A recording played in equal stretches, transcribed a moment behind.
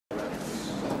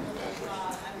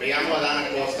Me llamo Adán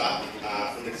Acosta,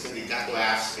 from el sindicato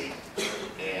ASPI,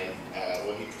 and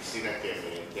voy a Cristina que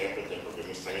me intérprete porque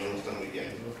mi español no está muy bien.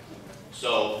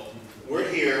 So, we're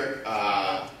here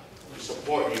to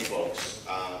support you folks.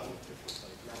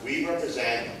 We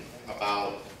represent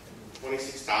about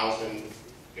 26,000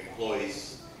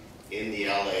 employees in the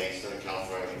LA, Southern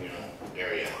California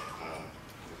area.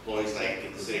 Employees like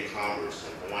in the City of Commerce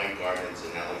and Hawaiian Gardens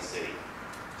in LA City.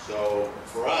 So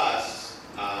for us,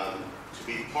 to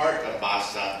be part of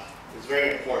BASTA is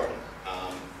very important.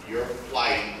 Your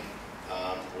plight,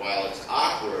 while it's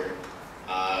awkward,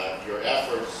 your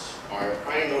efforts are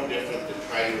probably no different than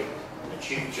trying to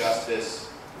achieve justice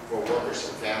for workers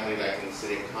and family like in the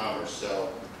City of Commerce. So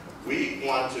we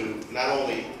want to not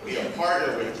only be a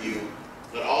partner with you,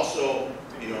 but also,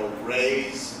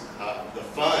 raise the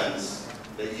funds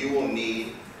that you will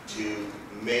need to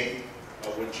make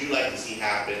what you like to see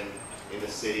happen in the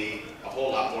city a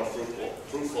whole lot more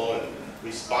fruitful and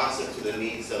responsive to the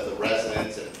needs of the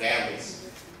residents and families.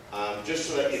 Just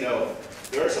so that you know,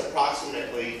 there's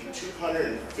approximately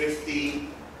 250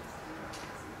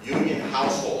 union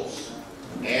households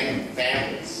and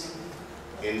families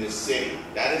in the city.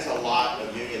 That is a lot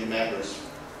of union members.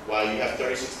 While you have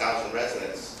 36,000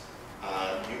 residents,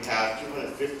 you have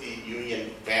 250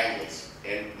 union families,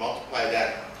 and multiply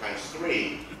that times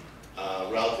 3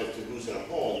 relative to who's in a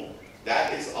home.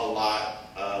 That is a lot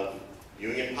of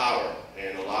union power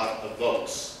and a lot of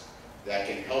votes that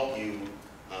can help you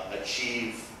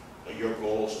achieve your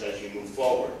goals as you move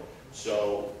forward.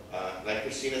 So, like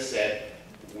Christina said,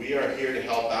 we are here to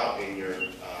help out in your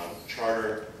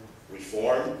charter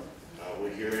reform.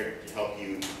 We're here to help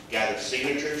you gather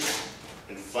signatures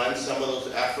and fund some of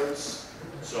those efforts.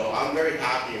 So I'm very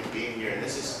happy in being here, and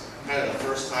this is kind of the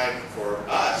first time for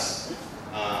us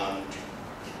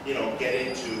to get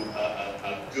into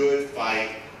a good fight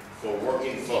for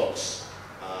working folks.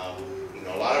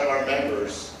 A lot of our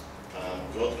members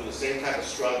go through the same type of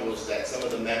struggles that some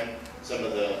of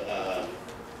the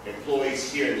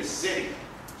employees here in the city.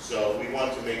 So we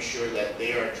want to make sure that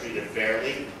they are treated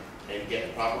fairly and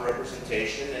get proper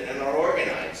representation and are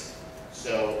organized.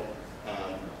 So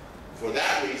for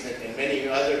that reason and many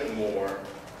other more,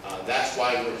 that's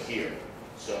why we're here.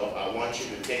 So I want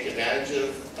you to take advantage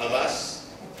of us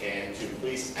and to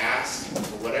please ask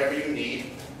for whatever you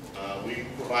need. We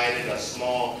provided a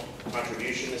small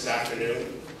contribution this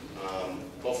afternoon.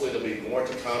 Hopefully there'll be more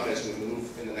to come as we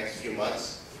move in the next few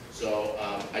months. So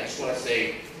I just want to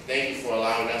say thank you for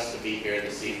allowing us to be here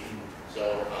this evening.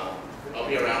 So I'll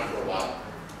be around for a while.